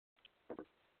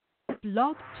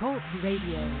Blog Talk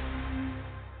Radio.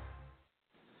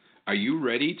 Are you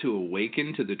ready to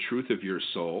awaken to the truth of your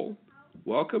soul?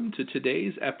 Welcome to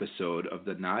today's episode of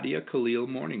the Nadia Khalil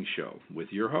Morning Show with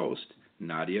your host,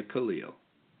 Nadia Khalil.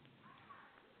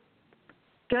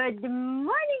 Good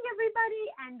morning, everybody,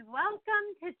 and welcome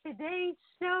to today's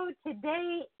show.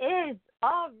 Today is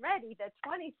already the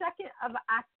 22nd of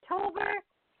October.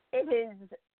 It is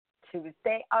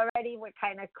Tuesday already. We're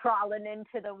kind of crawling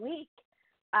into the week.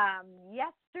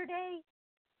 Yesterday,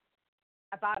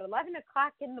 about 11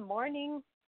 o'clock in the morning,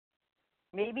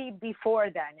 maybe before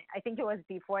then, I think it was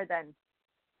before then,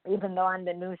 even though on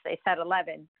the news they said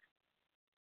 11,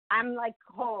 I'm like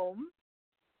home.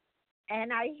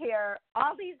 And I hear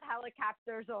all these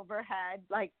helicopters overhead,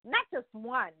 like not just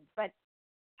one, but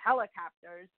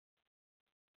helicopters.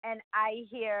 And I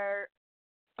hear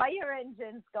fire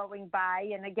engines going by.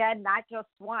 And again, not just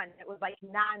one. It was like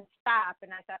nonstop.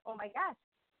 And I thought, oh my gosh,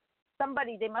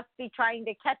 they must be trying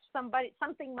to catch somebody.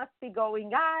 Something must be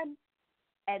going on.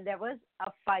 And there was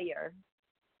a fire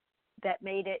that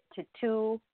made it to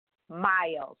 2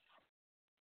 miles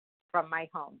from my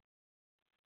home.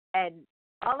 And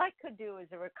all I could do is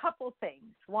there were a couple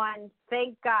things. One,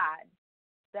 thank God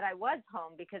that I was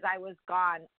home because I was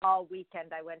gone all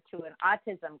weekend. I went to an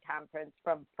autism conference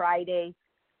from Friday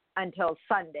until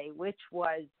Sunday, which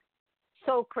was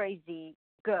so crazy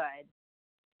good.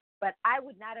 But I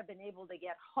would not have been able to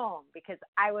get home because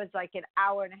I was like an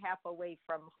hour and a half away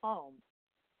from home.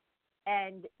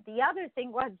 And the other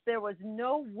thing was there was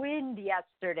no wind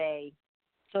yesterday,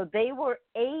 so they were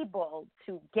able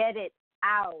to get it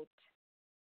out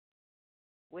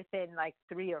within like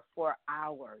 3 or 4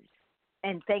 hours.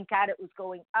 And thank God it was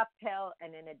going uphill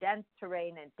and in a dense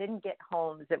terrain and didn't get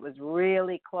homes. It was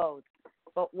really close.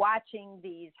 But watching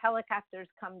these helicopters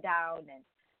come down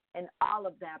and all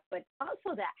of that, but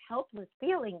also that helpless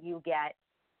feeling you get.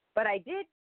 But I did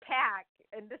pack,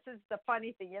 and this is the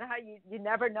funny thing, you know how you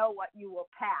never know what you will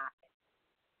pack.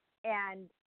 And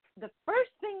the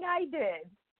first thing I did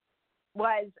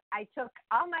was I took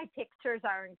all my pictures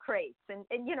are in crates. And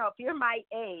you know, if you're my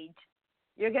age,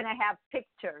 you're going to have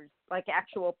pictures, like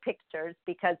actual pictures,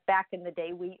 because back in the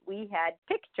day we had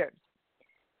pictures.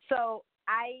 So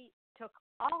I took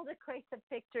all the crates of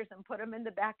pictures and put them in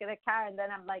the back of the car. And then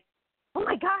I'm like, oh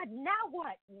my God, now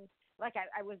what? And like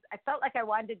I felt like I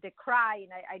wanted to cry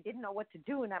and I didn't know what to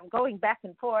do. And I'm going back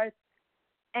and forth.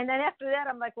 And then after that,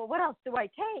 I'm like, well, what else do I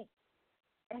take?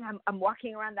 And I'm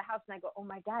walking around the house and I go, oh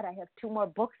my God, I have 2 more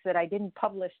books that I didn't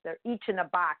publish. They're each in a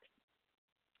box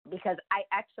because I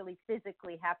actually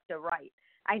physically have to write.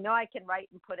 I know I can write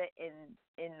and put it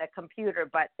in the computer,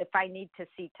 but if I need to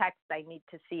see text, I need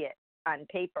to see it on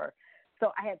paper.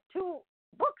 So I have 2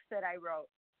 books that I wrote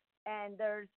and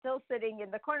they're still sitting in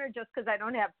the corner just because I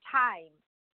don't have time.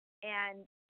 And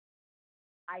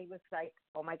I was like,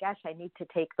 oh my gosh, I need to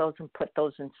take those and put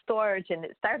those in storage. And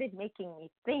it started making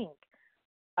me think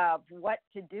of what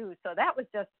to do. So that was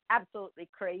just absolutely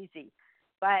crazy.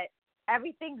 But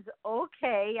everything's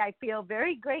okay. I feel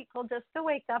very grateful just to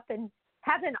wake up and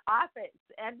have an office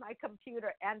and my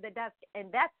computer and the desk.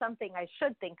 And that's something I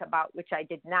should think about, which I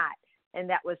did not. And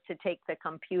that was to take the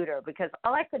computer because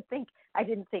all I could think, I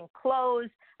didn't think clothes.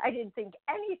 I didn't think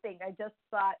anything. I just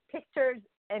thought pictures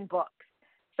and books.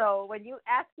 So when you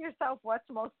ask yourself what's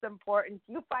most important,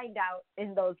 you find out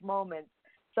in those moments.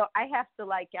 So I have to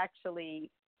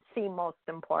actually see most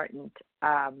important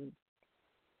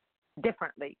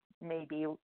differently. Maybe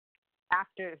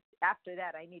after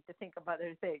that, I need to think of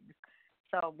other things.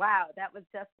 So, wow, that was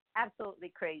just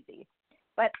absolutely crazy.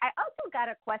 But I also got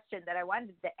a question that I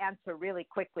wanted to answer really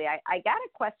quickly. I got a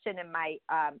question in my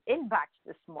inbox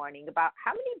this morning about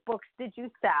how many books did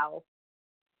you sell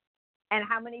and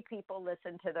how many people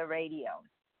listen to the radio?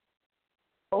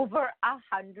 Over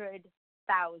 100,000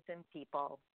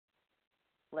 people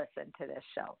listen to this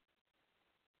show.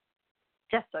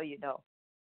 Just so you know,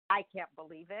 I can't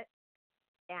believe it.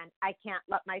 And I can't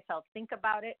let myself think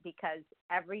about it because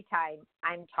every time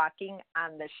I'm talking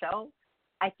on the show,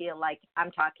 I feel like I'm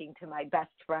talking to my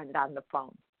best friend on the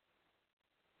phone.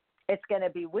 It's going to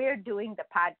be weird doing the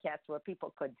podcast where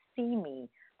people could see me,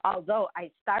 although I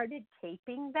started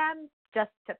taping them just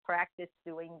to practice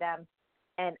doing them.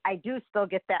 And I do still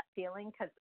get that feeling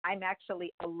because I'm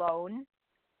actually alone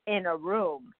in a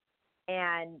room.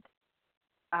 And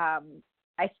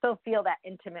I still feel that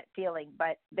intimate feeling,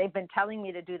 but they've been telling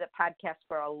me to do the podcast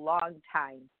for a long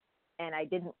time. And I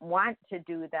didn't want to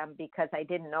do them because I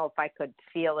didn't know if I could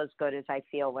feel as good as I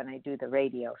feel when I do the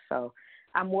radio. So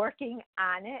I'm working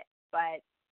on it, but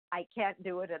I can't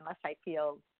do it unless I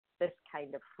feel this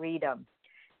kind of freedom.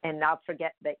 And I'll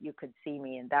forget that you could see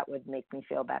me, and that would make me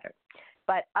feel better.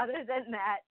 But other than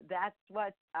that, that's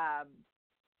what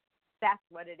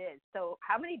it is. So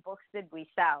how many books did we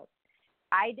sell?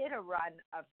 I did a run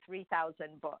of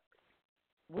 3,000 books.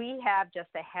 We have just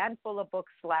a handful of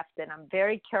books left, and I'm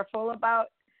very careful about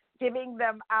giving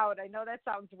them out. I know that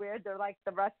sounds weird. They're like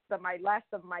the last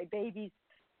of my babies.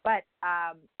 But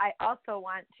I also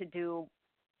want to do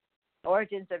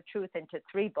Origins of Truth into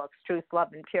 3 books, Truth, Love,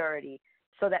 and Purity,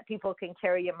 so that people can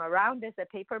carry them around as a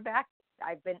paperback.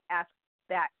 I've been asked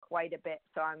that quite a bit,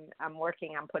 so I'm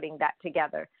working on putting that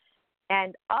together.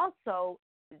 And also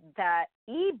the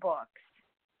ebooks.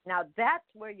 Now that's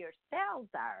where your sales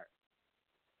are.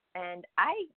 And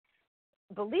I,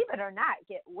 believe it or not,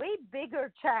 get way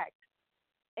bigger checks.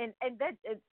 And that,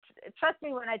 trust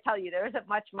me when I tell you, there isn't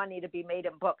much money to be made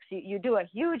in books. You do a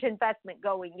huge investment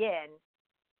going in,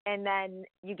 and then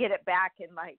you get it back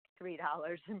in like $3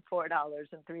 and $4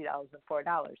 and $3 and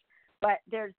 $4. But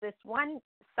there's this one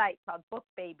site called Book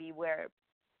Baby where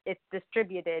it's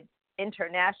distributed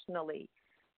internationally,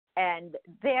 and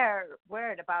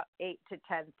we're at about 8,000 to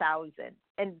 10,000,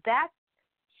 and that's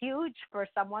huge for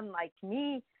someone like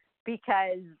me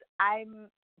because I'm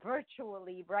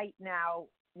virtually right now.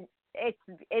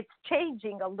 It's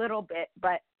changing a little bit,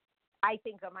 but I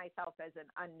think of myself as an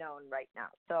unknown right now.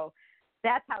 So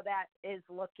that's how that is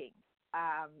looking.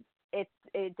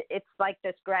 It's like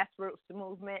this grassroots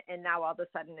movement, and now all of a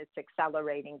sudden it's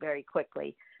accelerating very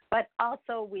quickly. But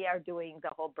also we are doing the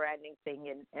whole branding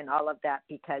thing and all of that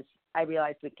because I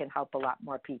realize we can help a lot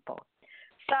more people.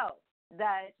 So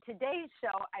today's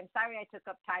show, I'm sorry I took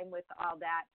up time with all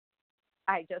that.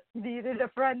 I just needed a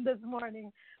friend this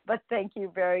morning, but thank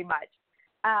you very much.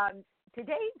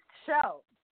 Today's show,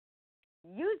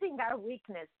 using our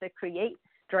weakness to create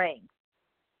strength,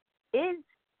 is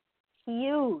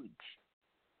huge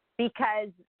because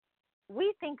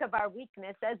we think of our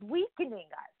weakness as weakening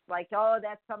us. Like, oh,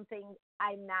 that's something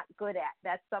I'm not good at.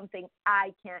 That's something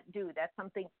I can't do. That's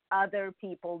something other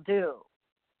people do.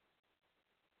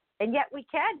 And yet we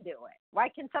can do it. Why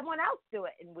can someone else do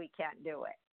it and we can't do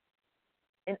it?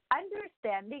 And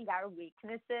understanding our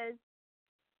weaknesses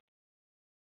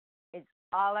is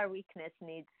all our weakness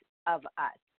needs of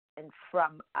us and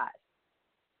from us.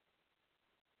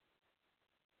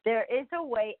 There is a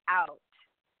way out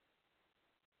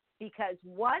because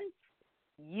once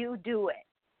you do it,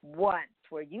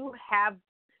 where you have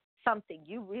something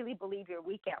you really believe you're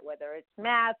weak at, whether it's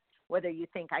math, whether you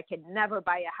think I can never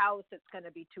buy a house, it's going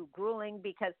to be too grueling,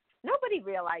 because nobody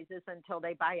realizes until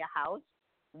they buy a house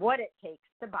what it takes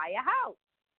to buy a house.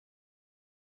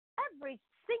 Every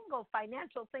single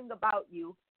financial thing about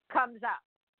you comes up.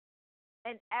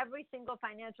 And every single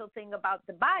financial thing about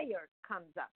the buyer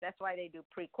comes up. That's why they do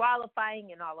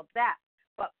pre-qualifying and all of that.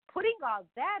 But putting all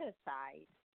that aside,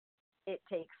 it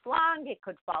takes long. It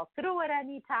could fall through at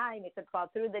any time. It could fall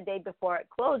through the day before it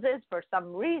closes for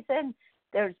some reason.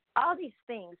 There's all these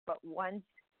things, but once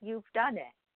you've done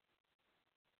it,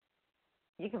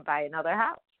 you can buy another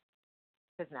house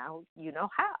because now you know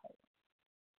how.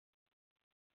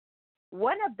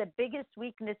 One of the biggest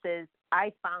weaknesses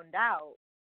I found out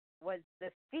was the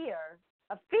fear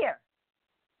of fear.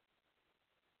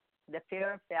 The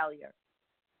fear of failure.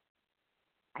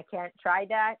 I can't try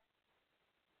that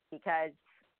because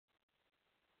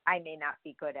I may not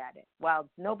be good at it. Well,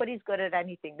 nobody's good at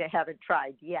anything they haven't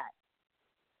tried yet.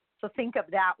 So think of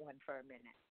that one for a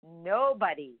minute.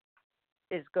 Nobody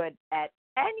is good at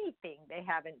anything they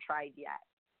haven't tried yet.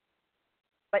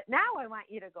 But now I want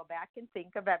you to go back and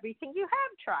think of everything you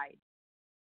have tried.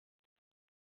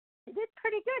 You did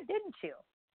pretty good, didn't you?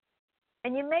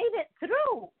 And you made it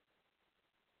through.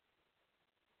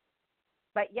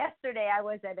 But yesterday I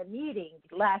was at a meeting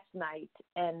last night,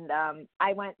 and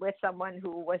I went with someone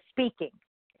who was speaking.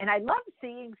 And I love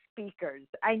seeing speakers.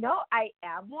 I know I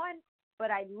am one, but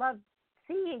I love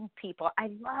seeing people. I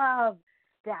love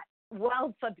that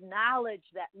wealth of knowledge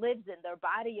that lives in their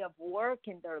body of work,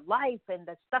 in their life, and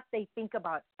the stuff they think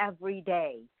about every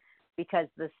day. Because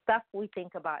the stuff we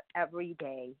think about every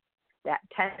day, that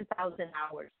 10,000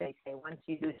 hours, they say, once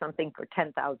you do something for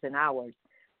 10,000 hours,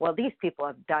 well, these people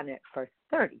have done it for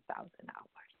 30,000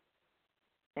 hours.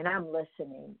 And I'm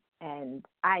listening, and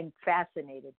I'm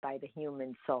fascinated by the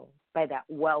human soul, by that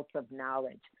wealth of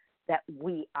knowledge that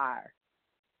we are.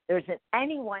 There isn't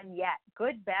anyone yet,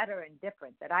 good, bad, or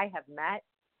indifferent, that I have met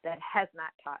that has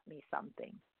not taught me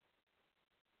something.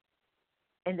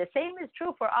 And the same is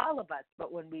true for all of us.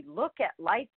 But when we look at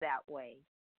life that way,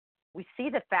 we see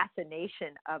the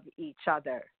fascination of each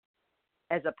other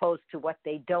as opposed to what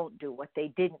they don't do, what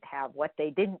they didn't have, what they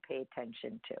didn't pay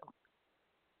attention to.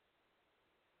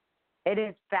 It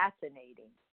is fascinating.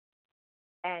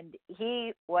 And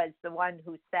he was the one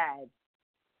who said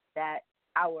that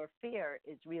our fear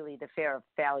is really the fear of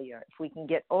failure. If we can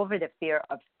get over the fear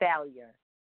of failure,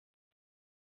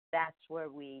 that's where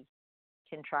we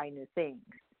can try new things.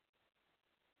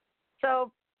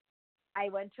 So I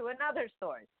went to another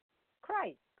source,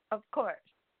 Christ, of course.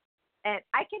 And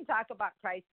I can talk about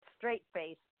Christ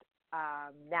straight-faced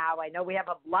now. I know we have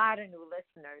a lot of new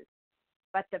listeners,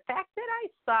 but the fact that I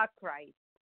saw Christ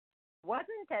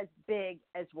wasn't as big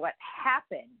as what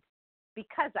happened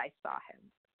because I saw him,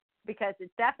 because it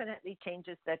definitely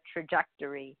changes the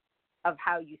trajectory of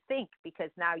how you think, because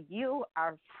now you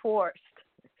are forced,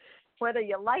 whether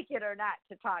you like it or not,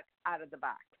 to talk out of the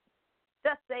box.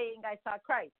 Just saying I saw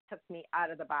Christ took me out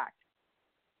of the box.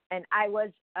 And I was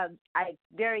a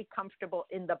very comfortable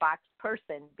in the box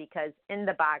person, because in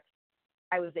the box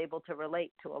I was able to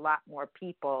relate to a lot more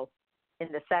people, in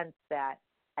the sense that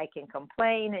I can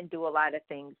complain and do a lot of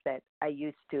things that I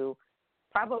used to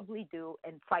probably do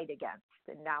and fight against.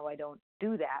 And now I don't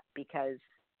do that because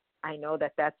I know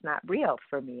that that's not real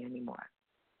for me anymore.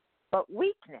 But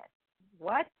weakness,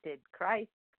 what did Christ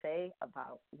say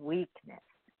about weakness?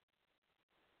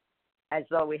 As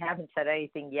though we haven't said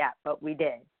anything yet, but we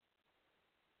did.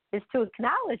 Is to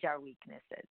acknowledge our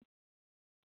weaknesses.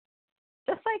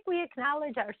 Just like we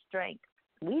acknowledge our strengths.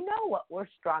 We know what we're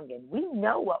strong in. We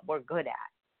know what we're good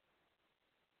at.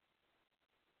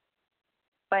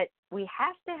 But we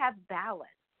have to have balance.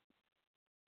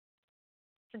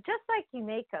 So just like you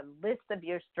make a list of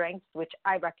your strengths, which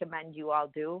I recommend you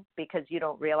all do because you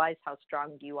don't realize how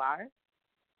strong you are.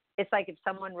 It's like if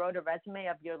someone wrote a resume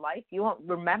of your life, you won't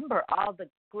remember all the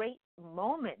great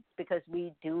moments, because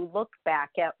we do look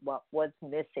back at what was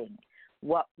missing,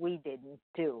 what we didn't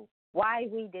do, why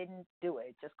we didn't do it.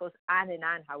 It just goes on and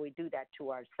on how we do that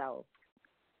to ourselves.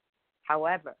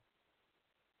 However,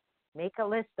 make a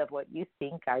list of what you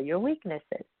think are your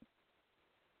weaknesses.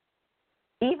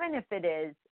 Even if it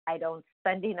is, I don't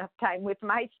spend enough time with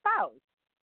my spouse.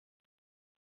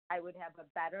 I would have a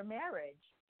better marriage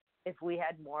if we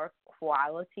had more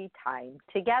quality time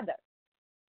together.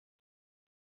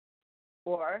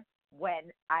 Or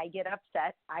when I get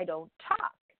upset, I don't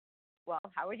talk. Well,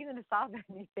 how are you going to solve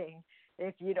anything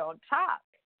if you don't talk?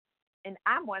 And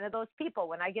I'm one of those people.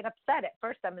 When I get upset, at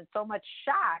first I'm in so much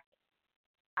shock,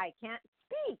 I can't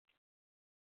speak.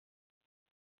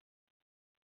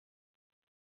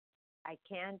 I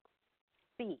can't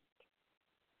speak.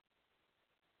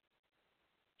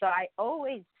 So I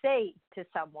always say to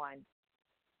someone,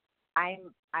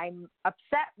 I'm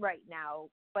upset right now,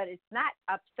 but it's not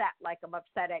upset like I'm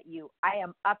upset at you. I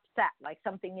am upset like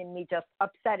something in me just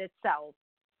upset itself,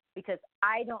 because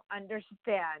I don't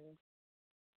understand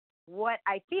what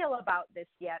I feel about this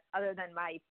yet, other than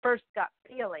my first gut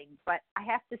feeling. But I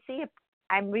have to see if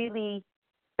I'm really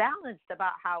balanced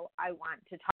about how I want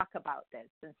to talk about this,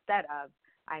 instead of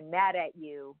I'm mad at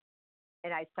you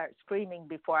and I start screaming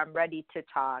before I'm ready to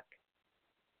talk,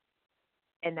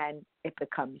 and then it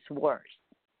becomes worse.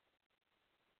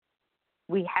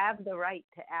 We have the right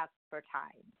to ask for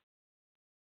time.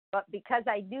 But because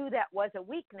I knew that was a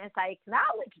weakness, I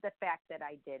acknowledged the fact that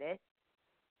I did it.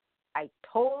 I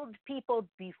told people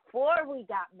before we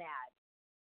got mad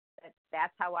that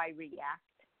that's how I react.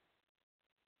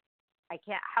 I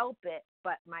can't help it,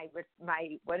 but my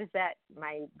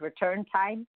return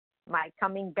time, my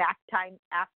coming back time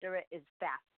after it is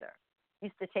faster. It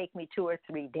used to take me 2 or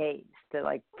 3 days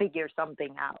to figure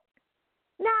something out.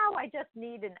 Now I just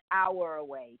need an hour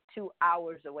away, 2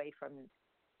 hours away from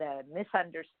the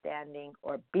misunderstanding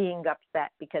or being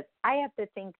upset, because I have to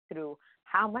think through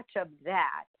how much of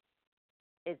that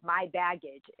is my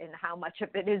baggage and how much of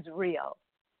it is real.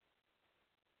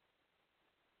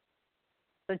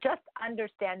 So just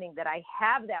understanding that I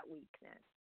have that weakness,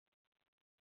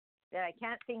 that I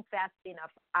can't think fast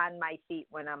enough on my feet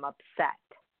when I'm upset,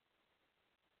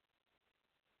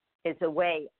 is a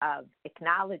way of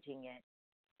acknowledging it.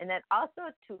 And then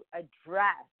also to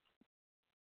address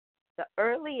the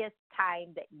earliest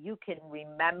time that you can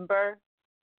remember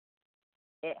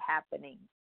it happening,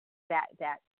 that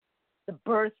the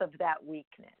birth of that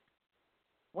weakness.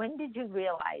 When did you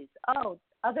realize, oh,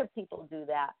 other people do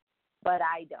that, but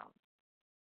I don't?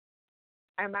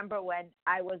 I remember when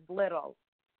I was little,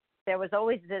 there was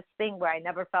always this thing where I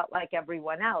never felt like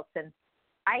everyone else, and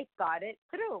I thought it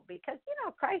through, because,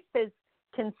 Christ is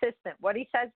consistent. What he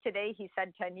says today, he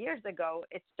said 10 years ago.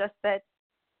 It's just that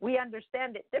we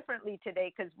understand it differently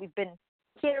today because we've been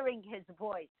hearing his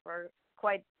voice for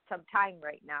quite some time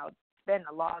right now. It's been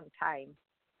a long time,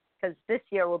 because this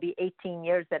year will be 18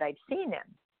 years that I've seen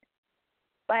him.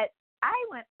 But I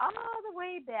went all the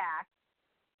way back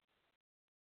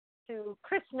to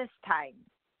Christmas time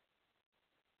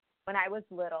when I was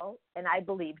little and I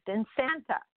believed in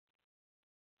Santa.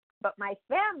 But my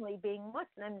family, being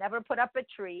Muslim, never put up a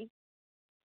tree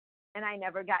and I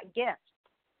never got gifts.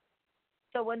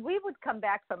 So when we would come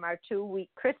back from our 2-week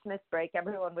Christmas break,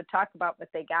 everyone would talk about what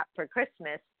they got for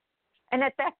Christmas. And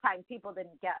at that time, people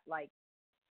didn't get like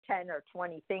 10 or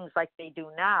 20 things like they do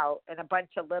now and a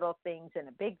bunch of little things and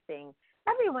a big thing.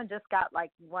 Everyone just got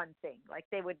like one thing, like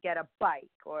they would get a bike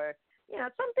or,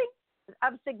 something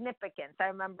of significance. I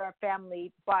remember a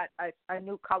family bought a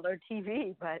new color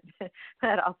TV, but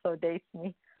that also dates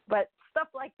me. But stuff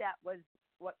like that was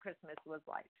what Christmas was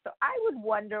like. So I would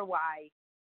wonder why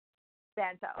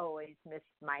Santa always missed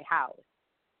my house.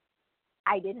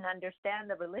 I didn't understand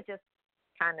the religious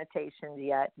connotations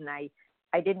yet, and I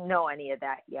didn't know any of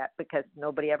that yet because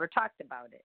nobody ever talked about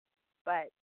it. But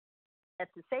at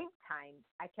the same time,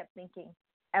 I kept thinking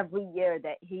every year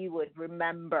that he would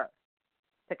remember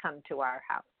to come to our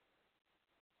house.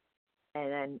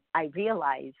 And then I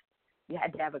realized you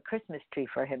had to have a Christmas tree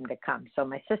for him to come. So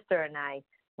my sister and I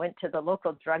went to the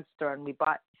local drugstore and we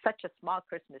bought such a small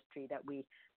Christmas tree that we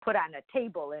put on a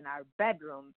table in our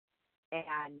bedroom.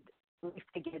 And we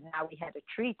figured now we had a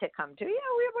tree to come to. We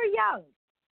were young.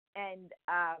 And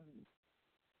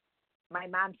my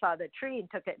mom saw the tree and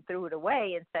took it and threw it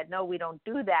away and said, no, we don't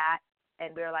do that.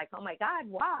 And we were like, oh, my God,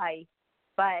 why?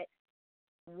 But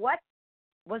what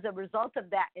was a result of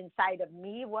that inside of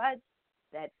me was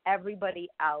that everybody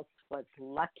else was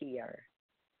luckier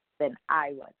than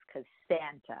I was because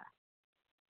Santa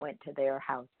went to their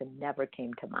house and never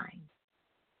came to mine.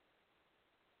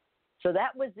 So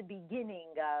that was the beginning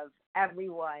of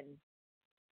everyone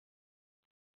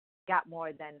got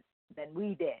more than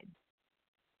we did.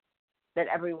 That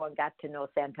everyone got to know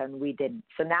Santa and we didn't.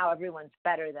 So now everyone's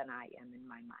better than I am in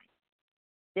my mind.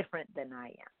 Different than I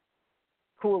am.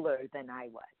 Cooler than I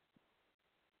was.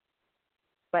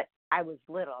 But I was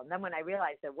little. And then when I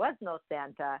realized there was no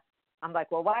Santa, I'm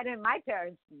like, well, why didn't my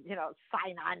parents,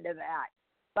 sign on to that?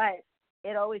 But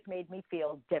it always made me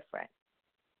feel different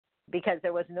because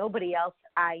there was nobody else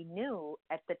I knew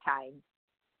at the time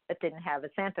that didn't have a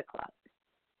Santa Claus.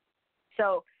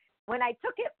 So when I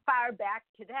took it far back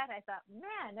to that, I thought,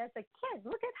 man, as a kid,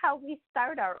 look at how we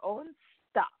start our own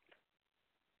stuff.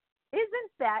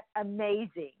 Isn't that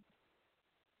amazing?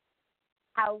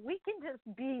 How we can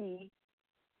just be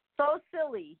so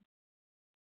silly,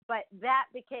 but that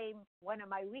became one of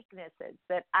my weaknesses,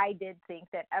 that I did think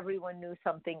that everyone knew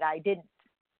something I didn't.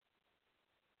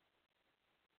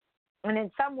 And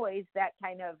in some ways, that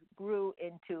kind of grew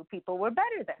into people were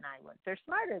better than I was, or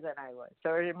smarter than I was,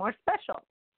 or more special.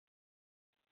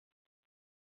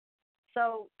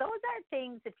 So those are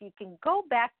things, if you can go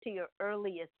back to your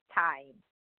earliest time,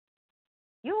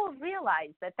 you will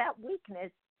realize that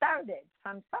weakness started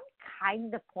from some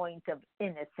kind of point of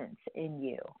innocence in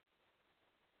you.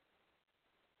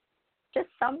 Just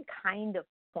some kind of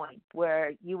point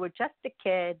where you were just a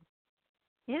kid,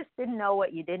 you just didn't know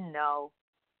what you didn't know,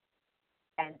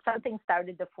 and something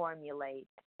started to formulate.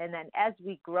 And then as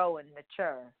we grow and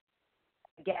mature,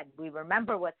 again, we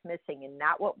remember what's missing and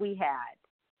not what we had.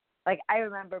 Like, I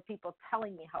remember people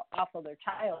telling me how awful their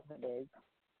childhood is.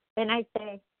 And I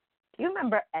say, do you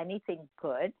remember anything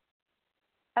good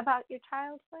about your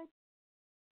childhood?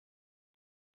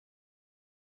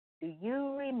 Do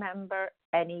you remember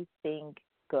anything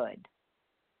good?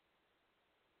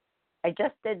 I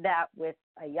just did that with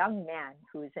a young man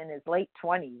who's in his late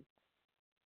 20s.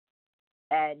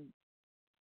 And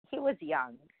he was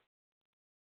young.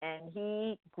 And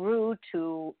he grew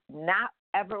to not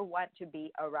ever want to be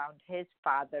around his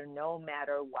father no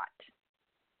matter what.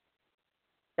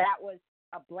 That was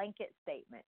a blanket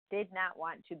statement. Did not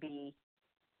want to be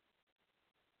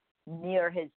near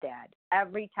his dad.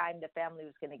 Every time the family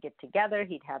was going to get together,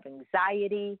 he'd have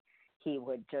anxiety. He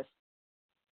would just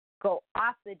go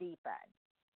off the deep end.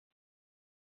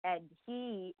 And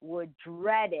he would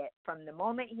dread it from the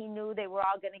moment he knew they were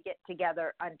all going to get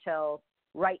together until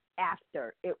right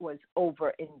after it was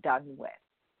over and done with.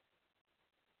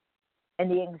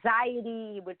 And the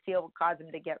anxiety he would feel would cause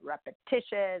him to get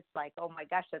repetitious, like, oh my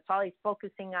gosh, that's all he's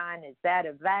focusing on is that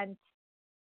event.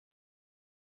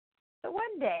 So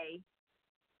one day,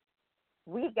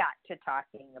 we got to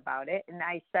talking about it, and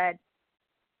I said,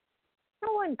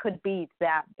 no one could be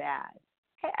that bad.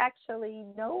 I actually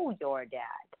know your dad.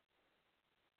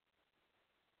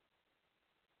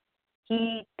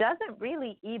 He doesn't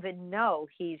really even know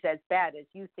he's as bad as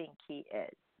you think he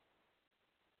is.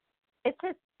 It's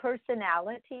his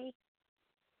personality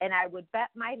And I would bet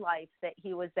my life that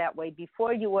he was that way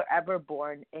before you were ever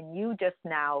born, and you just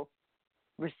now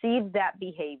received that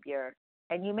behavior,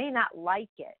 and you may not like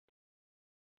it,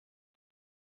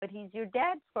 but he's your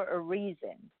dad for a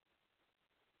reason.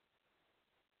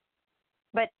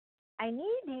 But I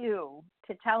need you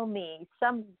to tell me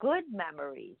some good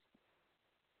memories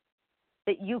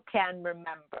that you can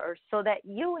remember so that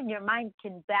you in your mind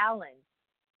can balance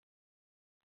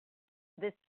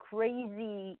this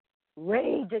crazy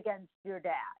rage against your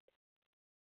dad.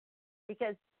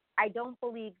 Because I don't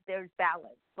believe there's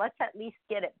balance. Let's at least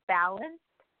get it balanced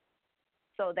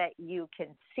so that you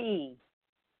can see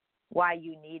why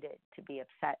you needed to be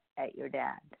upset at your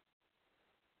dad.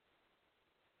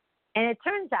 And it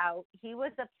turns out he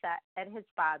was upset at his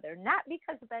father, not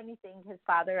because of anything his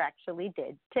father actually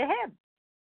did to him,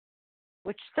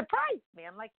 which surprised me.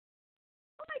 I'm like,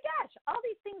 oh my gosh, all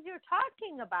these things you're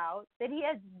talking about that he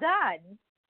has done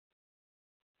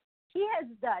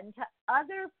to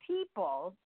other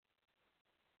people.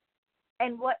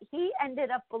 And what he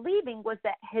ended up believing was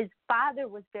that his father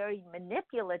was very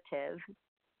manipulative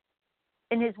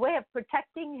in his way of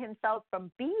protecting himself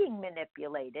from being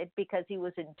manipulated, because he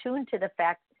was in tune to the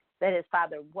fact that his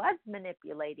father was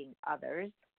manipulating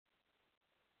others.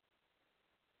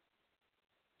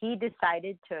 He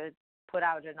decided to put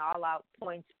out an all-out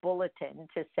points bulletin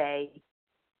to say,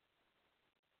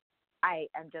 I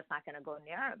am just not going to go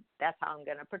near him. That's how I'm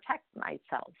going to protect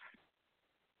myself.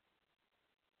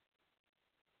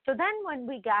 So then when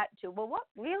we got to, well, what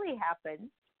really happens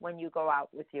when you go out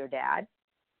with your dad,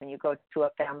 when you go to a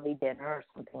family dinner or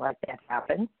something like that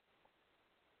happens?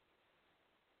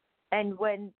 And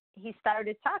when he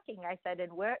started talking, I said,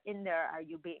 and where in there are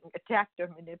you being attacked or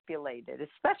manipulated,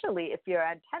 especially if your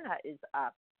antenna is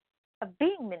up, of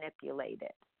being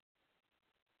manipulated?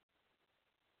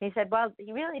 He said, well,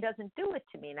 he really doesn't do it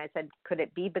to me. And I said, could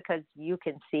it be because you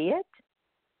can see it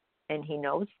and he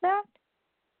knows that?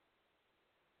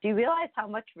 Do you realize how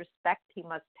much respect he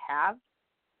must have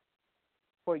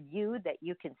for you that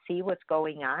you can see what's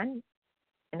going on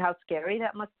and how scary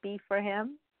that must be for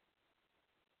him?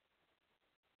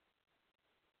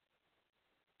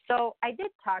 So I did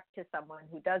talk to someone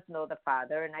who does know the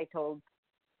father, and I told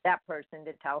that person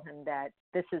to tell him that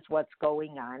this is what's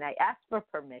going on. I asked for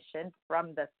permission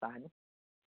from the son,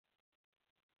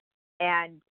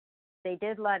 and they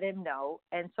did let him know.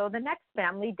 And so the next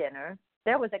family dinner,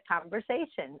 there was a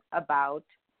conversation about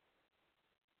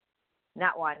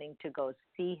not wanting to go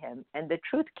see him, and the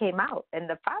truth came out. And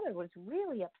the father was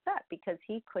really upset because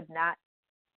he could not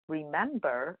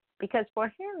remember, because for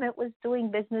him it was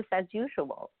doing business as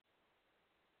usual.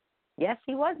 Yes,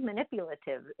 he was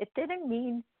manipulative. It didn't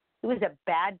mean he was a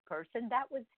bad person.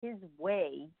 That was his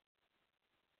way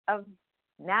of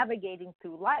navigating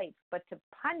through life. But to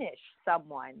punish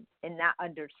someone and not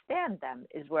understand them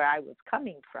is where I was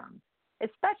coming from,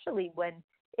 especially when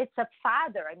it's a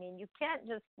father. I mean, you can't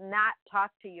just not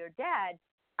talk to your dad.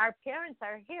 Our parents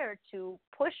are here to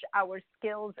push our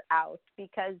skills out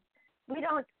because we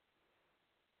don't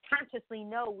consciously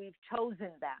know we've chosen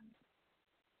them.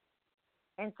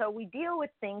 And so we deal with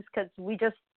things because we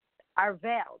just are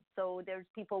veiled. So there's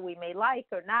people we may like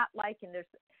or not like, and there's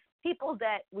people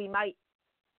that we might,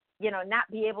 not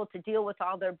be able to deal with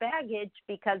all their baggage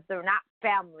because they're not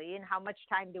family, and how much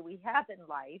time do we have in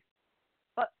life?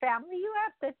 But family you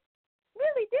have to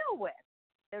really deal with.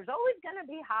 There's always going to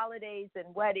be holidays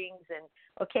and weddings and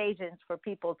occasions for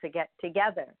people to get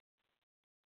together.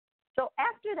 So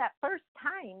after that first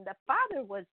time, the father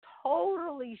was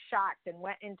totally shocked and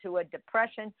went into a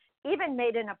depression, even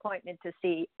made an appointment to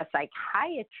see a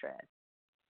psychiatrist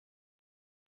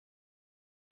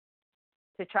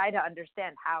to try to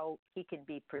understand how he can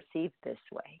be perceived this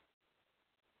way.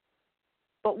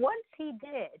 But once he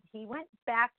did, he went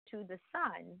back to the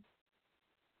son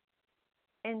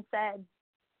and said,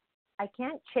 I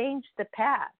can't change the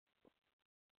past.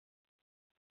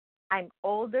 I'm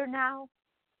older now.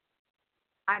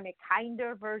 I'm a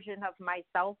kinder version of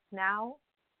myself now,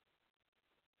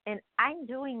 and I'm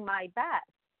doing my best.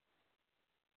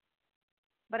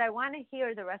 But I want to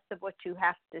hear the rest of what you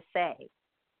have to say.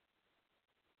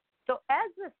 So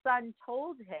as the son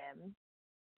told him,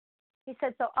 he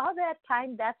said, so all that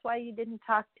time, that's why you didn't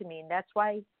talk to me, and that's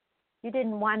why you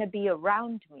didn't want to be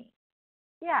around me.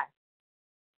 Yes.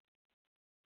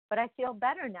 But I feel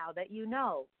better now that you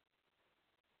know.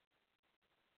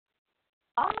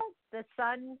 All the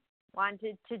son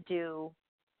wanted to do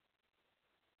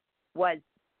was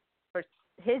for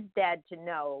his dad to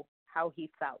know how he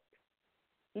felt.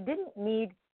 He didn't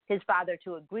need his father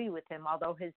to agree with him,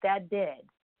 although his dad did.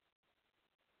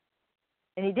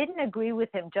 And he didn't agree with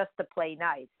him just to play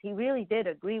nice. He really did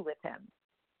agree with him.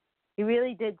 He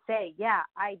really did say, yeah,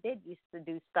 I did used to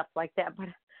do stuff like that, but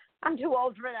I'm too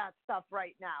old for that stuff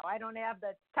right now. I don't have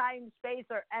the time, space,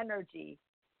 or energy.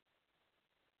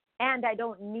 And I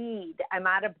don't need, I'm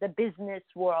out of the business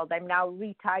world. I'm now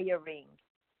retiring.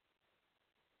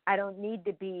 I don't need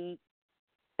to be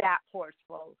that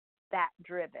forceful, that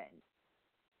driven.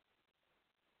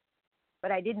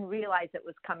 But I didn't realize it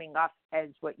was coming off as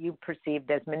what you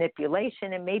perceived as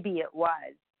manipulation, and maybe it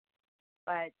was.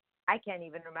 But I can't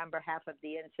even remember half of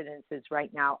the incidences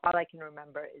right now. All I can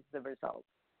remember is the result.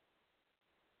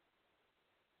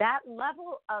 That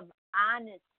level of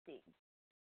honesty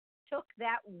took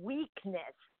that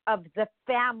weakness of the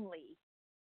family.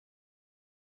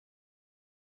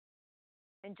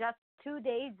 And just 2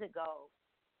 days ago,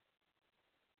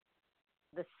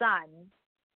 the son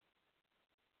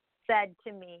said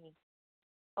to me,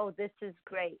 oh, this is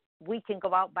great. We can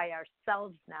go out by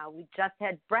ourselves now. We just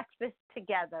had breakfast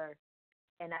together,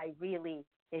 and I really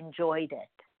enjoyed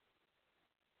it.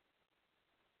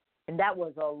 And that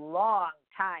was a long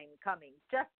time coming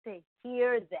just to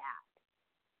hear that.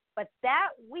 But that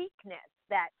weakness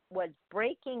that was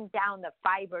breaking down the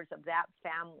fibers of that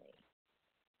family,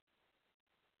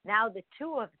 now the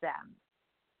two of them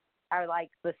are like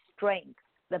the strength,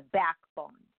 the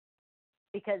backbone.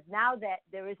 Because now that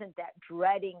there isn't that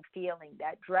dreading feeling,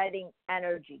 that dreading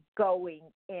energy going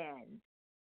in.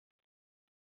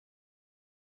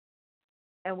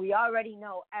 And we already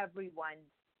know everyone,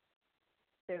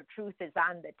 their truth is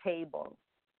on the table.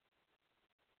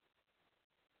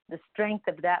 The strength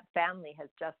of that family has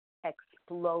just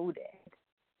exploded.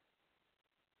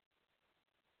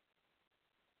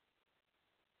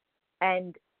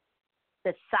 And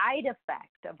the side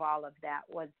effect of all of that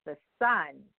was the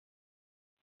son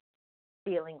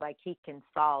feeling like he can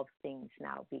solve things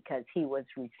now because he was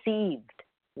received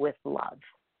with love.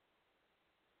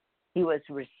 He was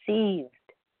received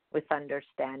with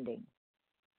understanding.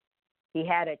 He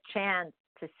had a chance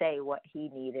to say what he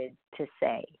needed to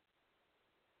say.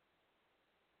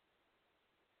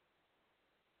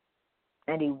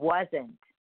 And he wasn't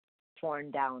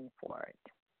torn down for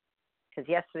it. Because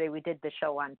yesterday we did the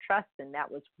show on trust, and that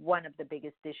was one of the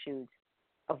biggest issues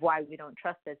of why we don't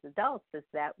trust as adults, is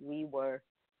that we were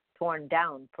torn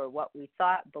down for what we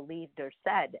thought, believed, or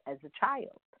said as a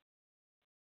child.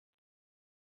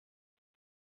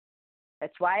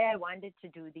 That's why I wanted to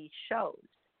do these shows.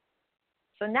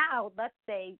 So now, let's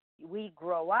say we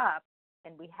grow up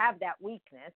and we have that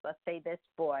weakness. Let's say this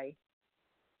boy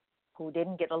who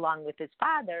didn't get along with his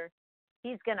father,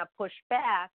 he's going to push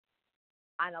back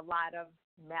on a lot of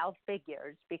male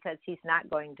figures because he's not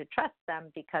going to trust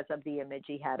them because of the image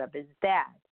he had of his dad.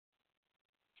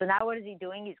 So now what is he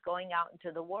doing? He's going out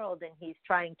into the world and he's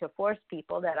trying to force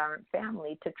people that aren't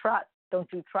family to trust. Don't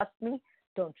you trust me?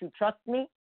 Don't you trust me?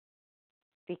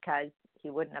 Because he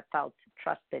wouldn't have felt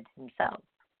trusted himself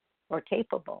or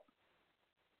capable.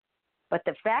 But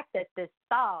the fact that this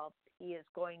solved, he is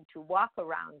going to walk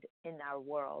around in our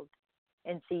world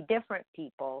and see different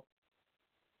people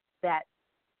that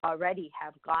already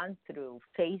have gone through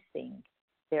facing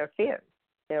their fears,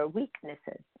 their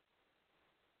weaknesses.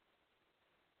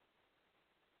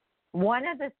 One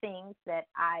of the things that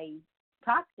I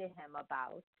talked to him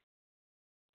about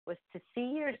was to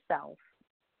see yourself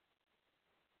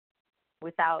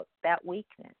without that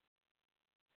weakness.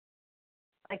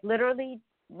 Like literally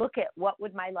look at what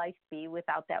would my life be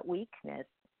without that weakness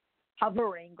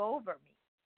hovering over me.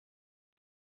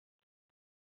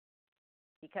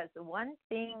 Because the one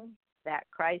thing that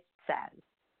Christ says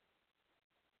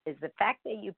is the fact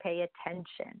that you pay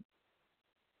attention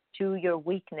to your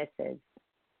weaknesses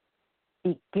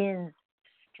begins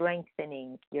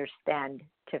strengthening your stand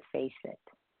to face it.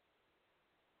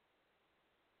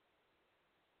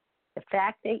 The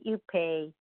fact that you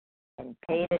pay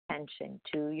attention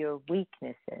to your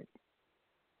weaknesses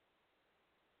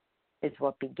is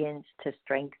what begins to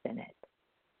strengthen it.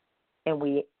 And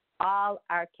we all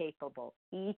are capable,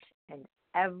 each and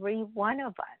every one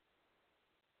of us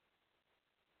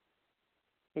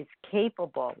is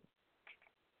capable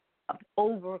of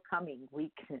overcoming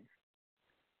weakness.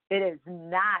 It is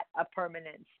not a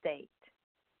permanent state,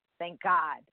 thank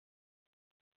God.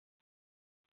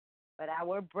 But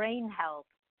our brain health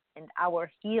and our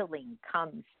healing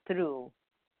comes through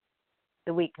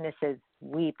the weaknesses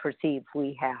we perceive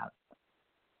we have.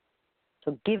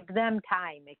 So give them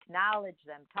time, acknowledge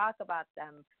them, talk about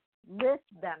them, list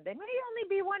them. They may only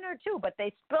be one or two, but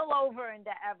they spill over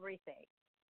into everything.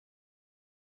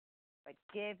 But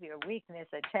give your weakness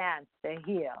a chance to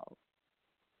heal.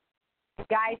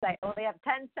 Guys, I only have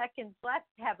 10 seconds left.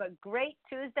 Have a great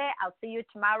Tuesday. I'll see you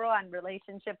tomorrow on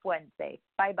Relationship Wednesday.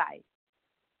 Bye-bye.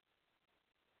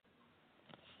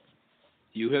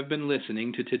 You have been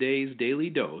listening to today's daily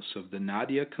dose of the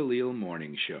Nadia Khalil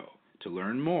Morning Show. To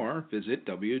learn more, visit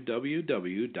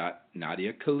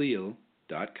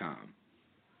www.nadiakhalil.com.